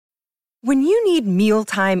When you need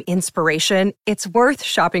mealtime inspiration, it's worth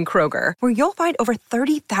shopping Kroger, where you'll find over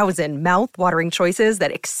 30,000 mouth-watering choices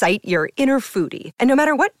that excite your inner foodie. And no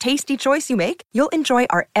matter what tasty choice you make, you'll enjoy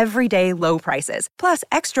our everyday low prices, plus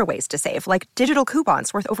extra ways to save, like digital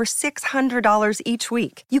coupons worth over $600 each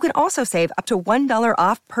week. You can also save up to $1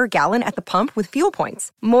 off per gallon at the pump with fuel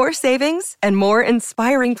points. More savings and more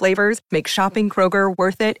inspiring flavors make shopping Kroger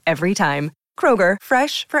worth it every time. Kroger,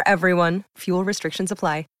 fresh for everyone. Fuel restrictions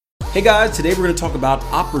apply. Hey guys, today we're going to talk about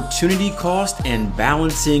opportunity cost and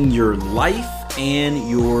balancing your life and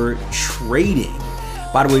your trading.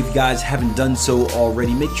 By the way, if you guys haven't done so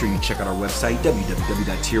already, make sure you check out our website,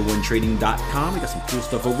 www.tier1trading.com. We got some cool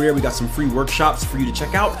stuff over there. We got some free workshops for you to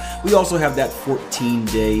check out. We also have that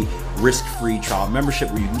 14-day risk-free trial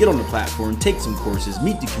membership where you can get on the platform, take some courses,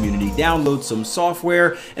 meet the community, download some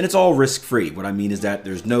software, and it's all risk-free. What I mean is that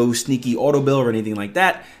there's no sneaky auto bill or anything like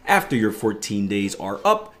that. After your 14 days are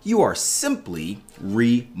up, you are simply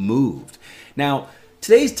removed. Now,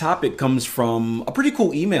 today's topic comes from a pretty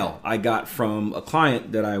cool email I got from a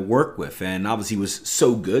client that I work with, and obviously was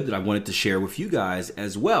so good that I wanted to share with you guys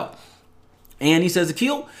as well. And he says,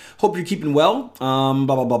 Akil, hope you're keeping well, blah,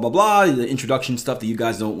 blah, blah, blah, blah, the introduction stuff that you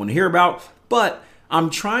guys don't want to hear about, but I'm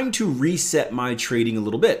trying to reset my trading a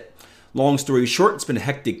little bit. Long story short, it's been a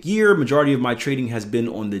hectic year. Majority of my trading has been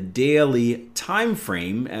on the daily time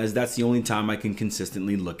frame, as that's the only time I can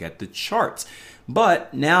consistently look at the charts.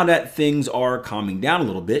 But now that things are calming down a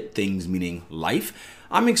little bit, things meaning life,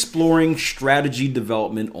 I'm exploring strategy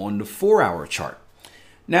development on the 4-hour chart.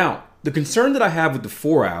 Now, the concern that I have with the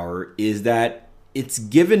 4-hour is that it's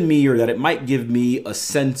given me, or that it might give me, a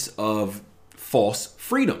sense of false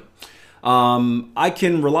freedom. I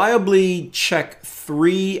can reliably check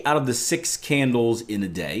 3 out of the 6 candles in a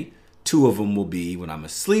day. 2 of them will be when I'm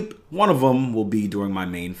asleep. 1 of them will be during my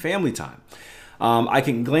main family time. I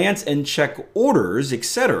can glance and check orders,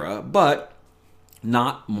 etc., but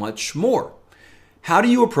not much more. How do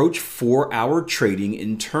you approach 4-hour trading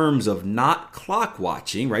in terms of not clock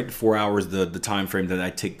watching, right? 4 hours, the time frame that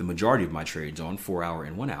I take the majority of my trades on, 4 hour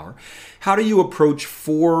and 1 hour. How do you approach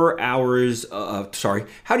 4 hours,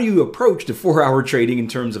 how do you approach the 4-hour trading in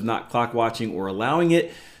terms of not clock watching or allowing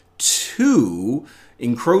it to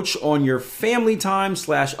encroach on your family time /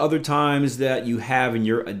 other times that you have in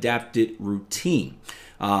your adapted routine?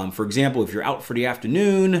 For example, if you're out for the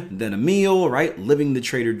afternoon, then a meal, right? Living the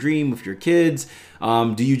trader dream with your kids.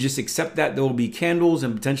 Do you just accept that there will be candles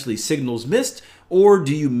and potentially signals missed? Or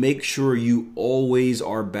do you make sure you always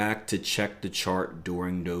are back to check the chart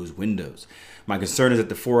during those windows? My concern is that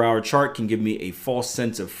the 4-hour chart can give me a false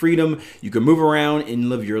sense of freedom. You can move around and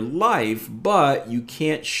live your life, but you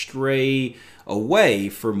can't stray away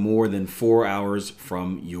for more than 4 hours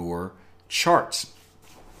from your charts.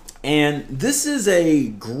 And this is a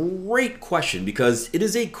great question, because it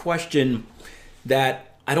is a question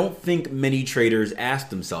that I don't think many traders ask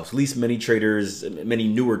themselves, at least many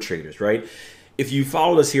newer traders, right? If you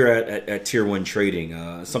followed us here at Tier 1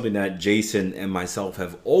 Trading, something that Jason and myself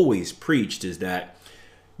have always preached is that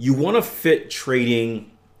you want to fit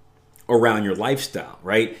trading around your lifestyle,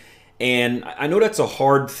 right? And I know that's a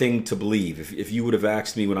hard thing to believe. If you would have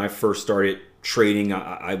asked me when I first started trading,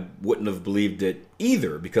 I wouldn't have believed it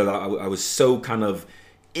either, because I was so kind of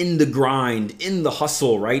in the grind, in the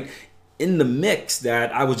hustle, right? In the mix,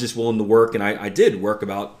 that I was just willing to work. And I did work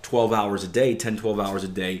about 12 hours a day, 10, 12 hours a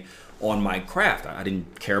day on my craft. I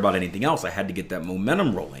didn't care about anything else. I had to get that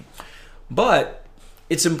momentum rolling. But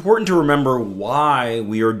it's important to remember why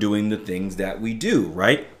we are doing the things that we do,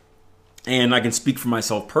 right? And I can speak for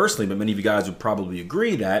myself personally, but many of you guys would probably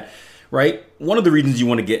agree that, right, one of the reasons you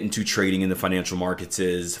want to get into trading in the financial markets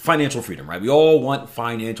is financial freedom, right? We all want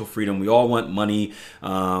financial freedom. We all want money.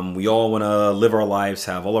 We all want to live our lives,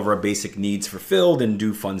 have all of our basic needs fulfilled, and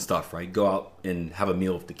do fun stuff, right? Go out and have a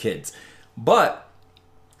meal with the kids. But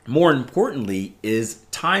more importantly is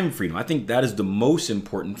time freedom. I think that is the most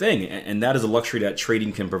important thing, and that is a luxury that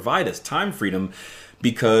trading can provide us, time freedom,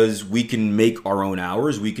 because we can make our own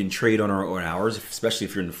hours. We can trade on our own hours, especially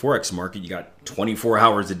if you're in the Forex market. You got 24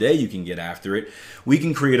 hours a day you can get after it. We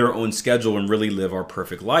can create our own schedule and really live our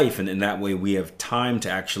perfect life. And in that way, we have time to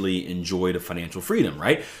actually enjoy the financial freedom,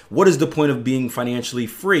 right? What is the point of being financially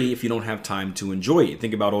free if you don't have time to enjoy it?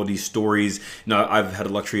 Think about all these stories. Now, I've had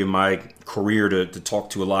the luxury in my career to talk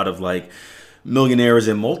to a lot of millionaires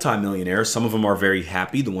and multimillionaires. Some of them are very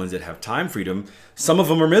happy, the ones that have time freedom. Some of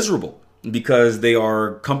them are miserable, because they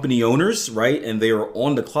are company owners, right? And they are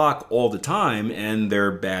on the clock all the time, and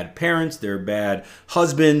they're bad parents, they're bad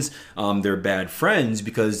husbands, they're bad friends,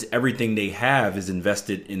 because everything they have is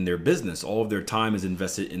invested in their business. All of their time is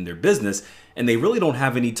invested in their business, and they really don't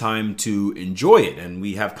have any time to enjoy it. And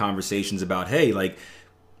we have conversations about, hey, like,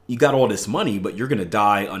 you got all this money, but you're going to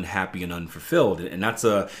die unhappy and unfulfilled. And that's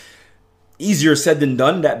easier said than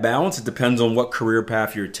done, that balance. It depends on what career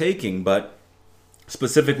path you're taking. But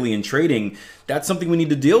specifically in trading, that's something we need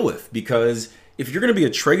to deal with, because if you're going to be a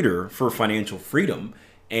trader for financial freedom,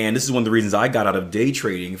 and this is one of the reasons I got out of day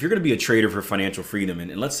trading, if you're going to be a trader for financial freedom,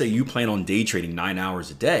 and let's say you plan on day trading 9 hours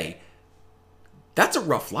a day, that's a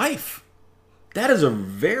rough life. That is a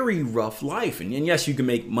very rough life. And yes, you can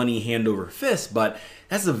make money hand over fist, but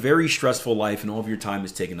that's a very stressful life, and all of your time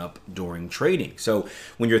is taken up during trading. So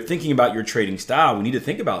when you're thinking about your trading style, we need to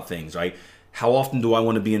think about things, right? How often do I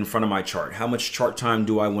want to be in front of my chart? How much chart time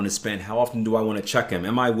do I want to spend? How often do I want to check them?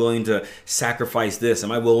 Am I willing to sacrifice this?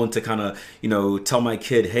 Am I willing to kind of, tell my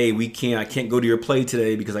kid, hey, I can't go to your play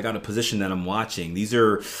today because I got a position that I'm watching? These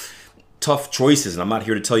are tough choices, and I'm not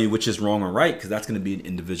here to tell you which is wrong or right, because that's going to be an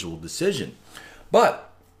individual decision.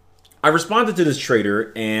 But I responded to this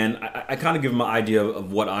trader, and I kind of give him an idea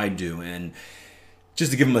of what I do, and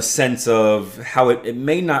just to give him a sense of how it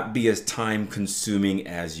may not be as time consuming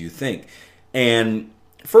as you think. And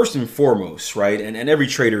first and foremost, right, and every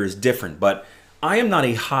trader is different, but I am not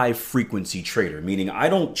a high frequency trader, meaning I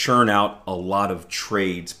don't churn out a lot of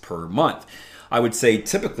trades per month. I would say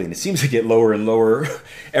typically, and it seems to get lower and lower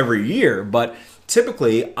every year, but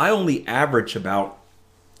typically I only average about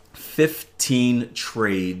 15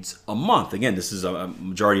 trades a month. Again, this is a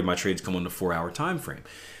majority of my trades come on the 4-hour time frame.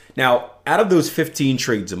 Now, out of those 15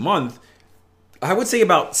 trades a month, I would say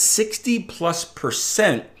about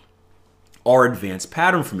 60+% are advanced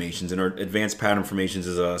pattern formations. And our advanced pattern formations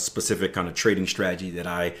is a specific kind of trading strategy that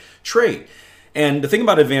I trade. And the thing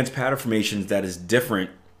about advanced pattern formations that is different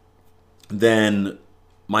than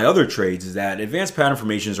my other trades is that advanced pattern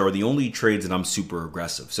formations are the only trades that I'm super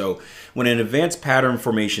aggressive. So when an advanced pattern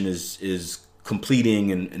formation is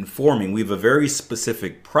completing and forming, we have a very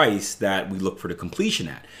specific price that we look for the completion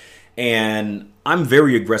at. And I'm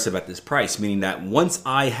very aggressive at this price, meaning that once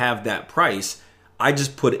I have that price, I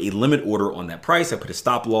just put a limit order on that price. I put a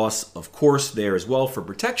stop loss, of course, there as well for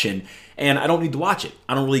protection, and I don't need to watch it.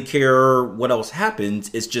 I don't really care what else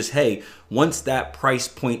happens. It's just, hey, once that price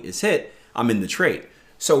point is hit, I'm in the trade.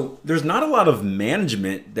 So there's not a lot of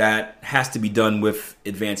management that has to be done with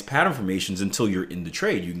advanced pattern formations until you're in the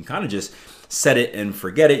trade. You can kind of just set it and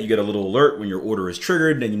forget it. You get a little alert when your order is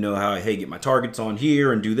triggered, and you know how, hey, get my targets on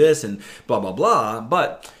here and do this and blah, blah, blah.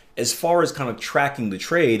 But as far as kind of tracking the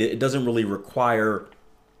trade, it doesn't really require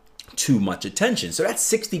too much attention. So that's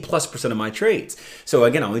 60+% of my trades. So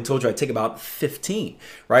again, I only told you I take about 15,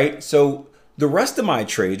 right? So the rest of my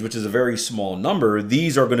trades, which is a very small number,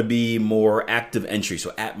 these are going to be more active entry,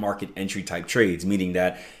 so at market entry type trades, meaning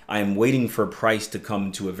that I'm waiting for price to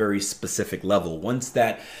come to a very specific level. Once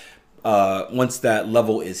that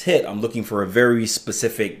level is hit, I'm looking for a very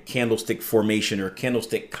specific candlestick formation or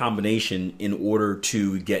candlestick combination in order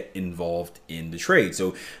to get involved in the trade.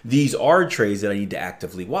 So these are trades that I need to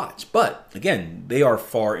actively watch. But again, they are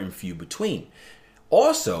far and few between.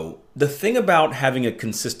 Also, the thing about having a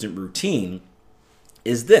consistent routine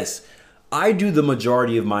is this. I do the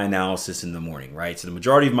majority of my analysis in the morning, right? So the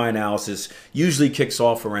majority of my analysis usually kicks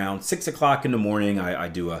off around 6 o'clock in the morning. I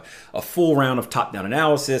do a full round of top-down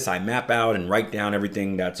analysis. I map out and write down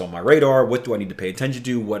everything that's on my radar. What do I need to pay attention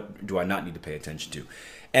to? What do I not need to pay attention to?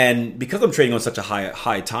 And because I'm trading on such a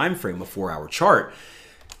high time frame, a 4-hour chart,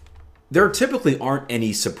 there typically aren't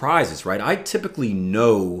any surprises, right? I typically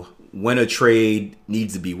know when a trade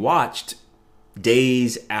needs to be watched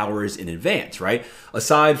days, hours in advance, right?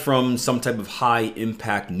 Aside from some type of high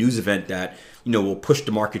impact news event that, will push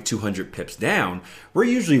the market 200 pips down, we're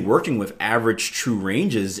usually working with average true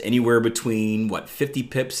ranges anywhere between 50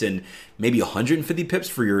 pips and maybe 150 pips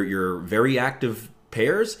for your very active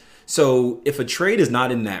pairs. So if a trade is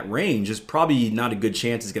not in that range, there's probably not a good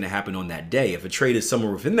chance it's going to happen on that day. If a trade is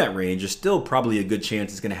somewhere within that range, there's still probably a good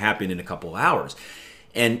chance it's going to happen in a couple of hours.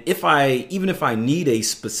 And even if I need a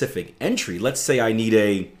specific entry, let's say I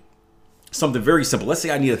need something very simple. Let's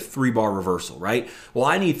say I need a 3-bar reversal, right? Well,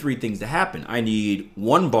 I need 3 things to happen. I need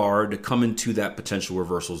 1 bar to come into that potential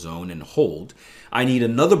reversal zone and hold. I need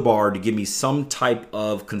another bar to give me some type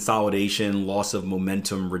of consolidation, loss of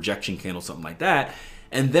momentum, rejection candle, something like that.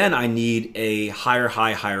 And then I need a higher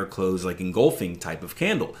high, higher close, like engulfing type of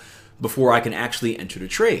candle before I can actually enter the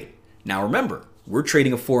trade. Now remember, we're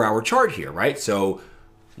trading a 4-hour chart here, right? So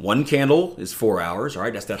 1 candle is 4 hours. All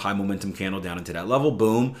right, that's that high momentum candle down into that level.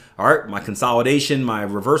 Boom. All right, my consolidation, my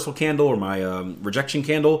reversal candle or my rejection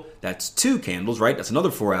candle, that's 2 candles, right? That's another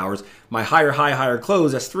 4 hours. My higher high, higher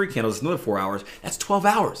close, that's 3 candles, that's another 4 hours. That's 12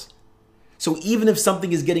 hours. So even if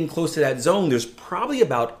something is getting close to that zone, there's probably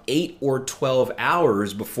about 8 or 12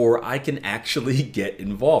 hours before I can actually get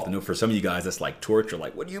involved. I know for some of you guys, that's like torture.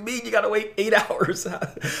 Like, what do you mean you got to wait 8 hours?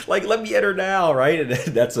 Like, let me enter now, right? And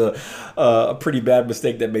that's a pretty bad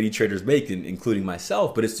mistake that many traders make, including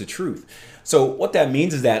myself, but it's the truth. So what that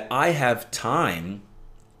means is that I have time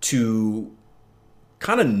to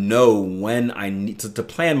kind of know when I need to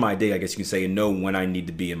plan my day, I guess you can say, and know when I need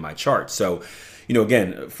to be in my chart. So,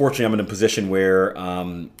 again, fortunately, I'm in a position where,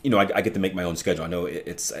 I get to make my own schedule. I know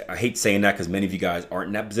I hate saying that because many of you guys aren't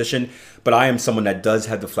in that position, but I am someone that does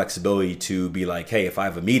have the flexibility to be like, hey, if I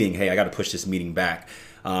have a meeting, hey, I got to push this meeting back.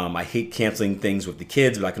 I hate canceling things with the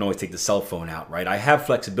kids, but I can always take the cell phone out, right? I have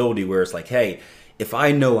flexibility where it's like, hey, if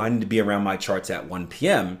I know I need to be around my charts at 1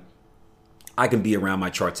 p.m., I can be around my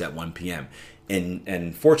charts at 1 p.m.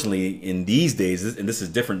 And fortunately, in these days, and this is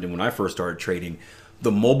different than when I first started trading,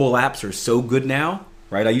 the mobile apps are so good now,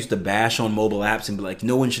 right? I used to bash on mobile apps and be like,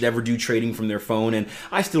 no one should ever do trading from their phone. And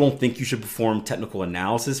I still don't think you should perform technical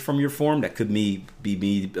analysis from your phone. That could be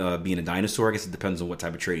me being a dinosaur. I guess it depends on what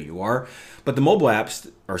type of trader you are. But the mobile apps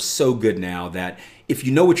are so good now that if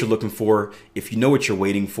you know what you're looking for, if you know what you're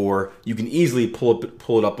waiting for, you can easily pull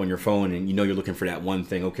it up on your phone and you're looking for that one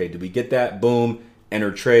thing. Okay, did we get that? Boom. Enter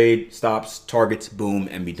trade, stops, targets, boom,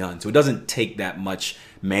 and be done. So it doesn't take that much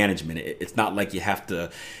management. It's not like you have to,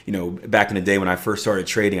 back in the day when I first started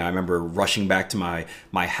trading, I remember rushing back to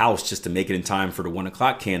my house just to make it in time for the 1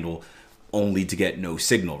 o'clock candle, only to get no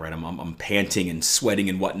signal, right? I'm panting and sweating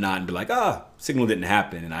and whatnot and be like, signal didn't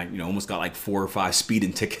happen. And I almost got like 4 or 5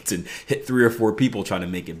 speeding tickets and hit 3 or 4 people trying to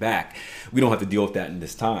make it back. We don't have to deal with that in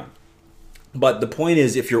this time. But the point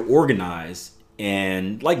is, if you're organized,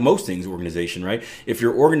 and like most things, organization, right? If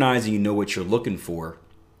you're organized and you know what you're looking for,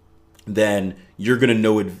 then you're going to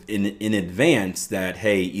know in advance that,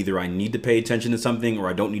 hey, either I need to pay attention to something or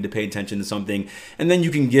I don't need to pay attention to something. And then you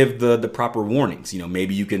can give the proper warnings.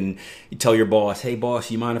 Maybe you tell your boss, hey, boss,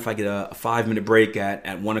 you mind if I get a 5-minute break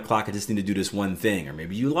at 1 o'clock? I just need to do this one thing. Or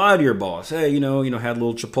maybe you lie to your boss. Hey, had a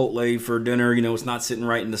little Chipotle for dinner. It's not sitting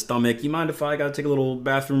right in the stomach. You mind if I got to take a little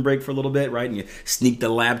bathroom break for a little bit, right? And you sneak the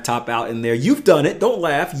laptop out in there. You've done it. Don't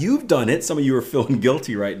laugh. You've done it. Some of you are feeling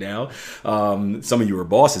guilty right now. Some of you are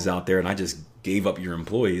bosses out there, and I just gave up your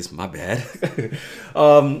employees, my bad.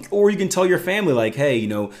 Or you can tell your family, like, hey,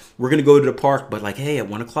 we're going to go to the park, but like, hey, at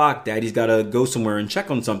 1 o'clock, daddy's got to go somewhere and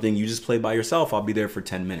check on something. You just play by yourself. I'll be there for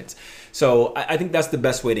 10 minutes. So I think that's the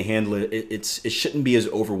best way to handle it. It shouldn't be as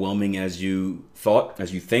overwhelming as you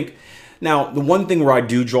think. Now, the one thing where I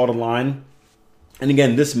do draw the line, and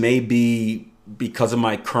again, this may be because of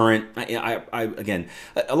my current, again,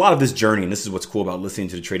 a lot of this journey, and this is what's cool about listening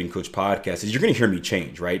to the Trading Coach podcast, is you're going to hear me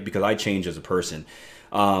change, right? Because I change as a person,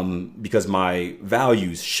 because my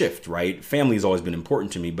values shift, right? Family has always been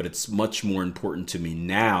important to me, but it's much more important to me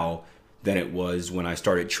now than it was when I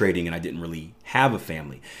started trading and I didn't really have a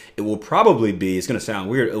family. It will probably be, it's going to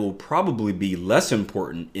sound weird, it will probably be less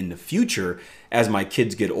important in the future as my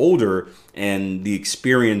kids get older and the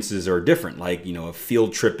experiences are different. Like, a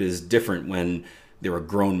field trip is different when they're a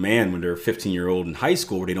grown man, when they're a 15-year-old in high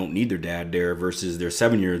school where they don't need their dad there versus they're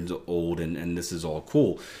 7 years old and this is all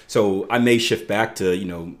cool. So I may shift back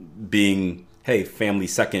to, being, hey, family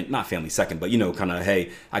second, not family second, but, kind of,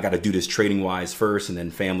 hey, I got to do this trading wise first and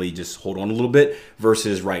then family just hold on a little bit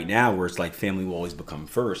versus right now where it's like family will always become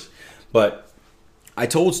first. But I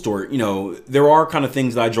told Stuart, there are kind of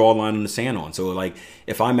things that I draw a line in the sand on. So like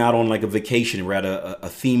if I'm out on like a vacation and we're at a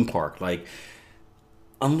theme park, like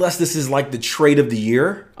unless this is like the trade of the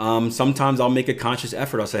year, sometimes I'll make a conscious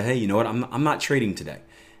effort. I'll say, hey, you know what? I'm not trading today.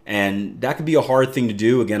 And that could be a hard thing to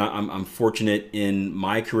do. Again, I'm fortunate in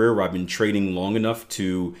my career where I've been trading long enough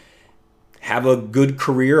to have a good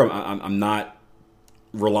career. I'm not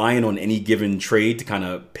relying on any given trade to kind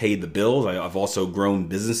of pay the bills. I've also grown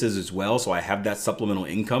businesses as well, so I have that supplemental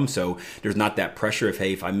income. So there's not that pressure of,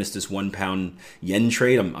 hey, if I miss this £1 yen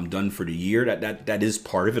trade, I'm done for the year. That is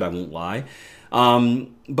part of it. I won't lie.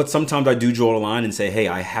 But sometimes I do draw a line and say, hey,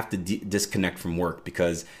 I have to disconnect from work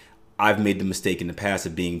because I've made the mistake in the past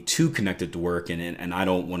of being too connected to work and I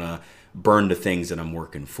don't want to burn the things that I'm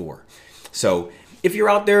working for. So if you're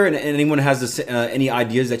out there and anyone has any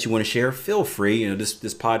ideas that you want to share, feel free.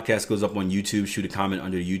 This podcast goes up on YouTube. Shoot a comment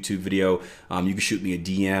under the YouTube video. You can shoot me a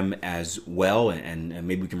DM as well, and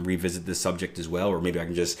maybe we can revisit this subject as well, or maybe I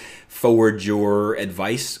can just forward your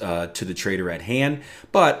advice to the trader at hand.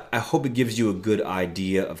 But I hope it gives you a good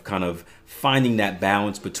idea of kind of finding that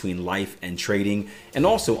balance between life and trading, and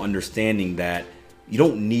also understanding that you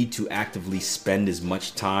don't need to actively spend as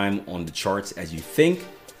much time on the charts as you think.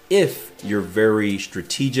 if you're very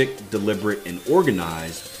strategic, deliberate, and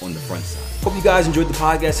organized on the front side. Hope you guys enjoyed the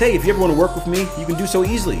podcast. Hey, if you ever want to work with me, you can do so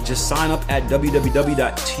easily. Just sign up at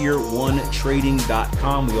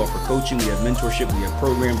www.tier1trading.com. We offer coaching, we have mentorship, we have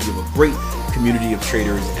programs, we have a great community of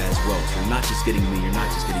traders as well. So you're not just getting me, you're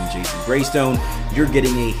not just getting Jason Greystone, you're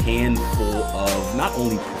getting a handful of not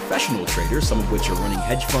only professional traders, some of which are running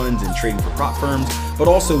hedge funds and trading for prop firms, but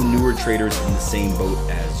also newer traders in the same boat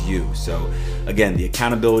as you. So again, the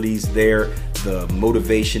accountability is there, the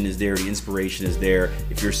motivation is there, the inspiration is there.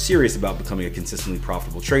 If you're serious about becoming a consistently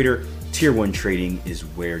profitable trader, Tier 1 Trading is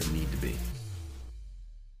where you need to be.